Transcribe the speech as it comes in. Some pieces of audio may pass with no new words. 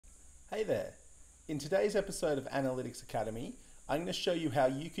Hey there! In today's episode of Analytics Academy, I'm going to show you how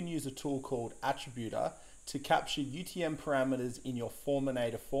you can use a tool called Attributor to capture UTM parameters in your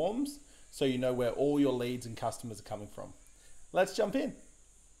Forminator forms so you know where all your leads and customers are coming from. Let's jump in!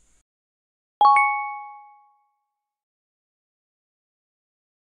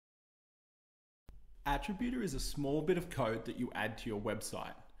 Attributor is a small bit of code that you add to your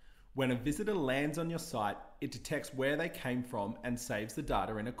website. When a visitor lands on your site, it detects where they came from and saves the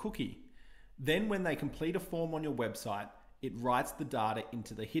data in a cookie. Then when they complete a form on your website, it writes the data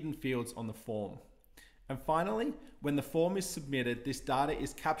into the hidden fields on the form. And finally, when the form is submitted, this data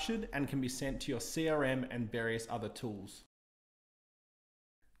is captured and can be sent to your CRM and various other tools.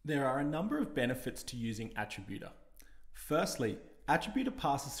 There are a number of benefits to using Attributor. Firstly, Attributor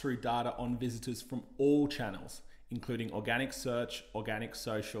passes through data on visitors from all channels, including organic search, organic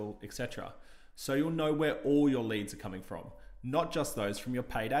social, etc. So you'll know where all your leads are coming from, not just those from your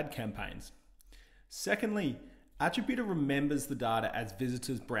paid ad campaigns. Secondly, Attributor remembers the data as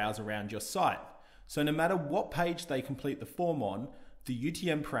visitors browse around your site. So no matter what page they complete the form on, the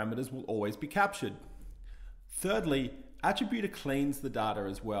UTM parameters will always be captured. Thirdly, Attributor cleans the data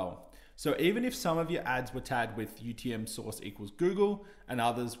as well. So even if some of your ads were tagged with UTM source equals Google and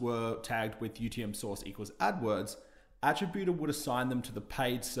others were tagged with UTM source equals AdWords, Attributor would assign them to the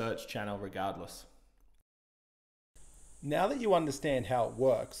paid search channel regardless. Now that you understand how it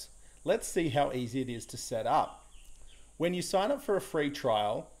works, let's see how easy it is to set up. When you sign up for a free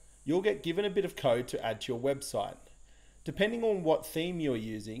trial, you'll get given a bit of code to add to your website. Depending on what theme you're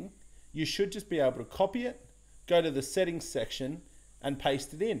using, you should just be able to copy it, go to the settings section and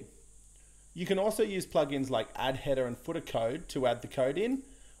paste it in. You can also use plugins like Add Header and Footer Code to add the code in,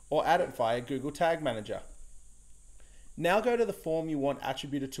 or add it via Google Tag Manager. Now go to the form you want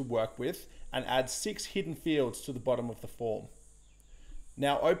Attributor to work with and add 6 hidden fields to the bottom of the form.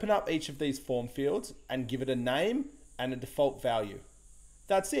 Now open up each of these form fields and give it a name and a default value.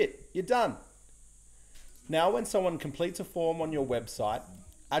 That's it, you're done. Now when someone completes a form on your website,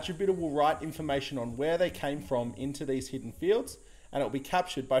 Attributor will write information on where they came from into these hidden fields and it will be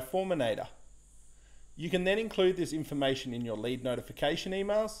captured by Forminator. You can then include this information in your lead notification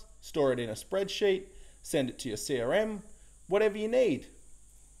emails, store it in a spreadsheet, send it to your CRM, whatever you need.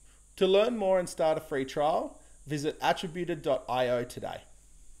 To learn more and start a free trial, visit attributor.io today.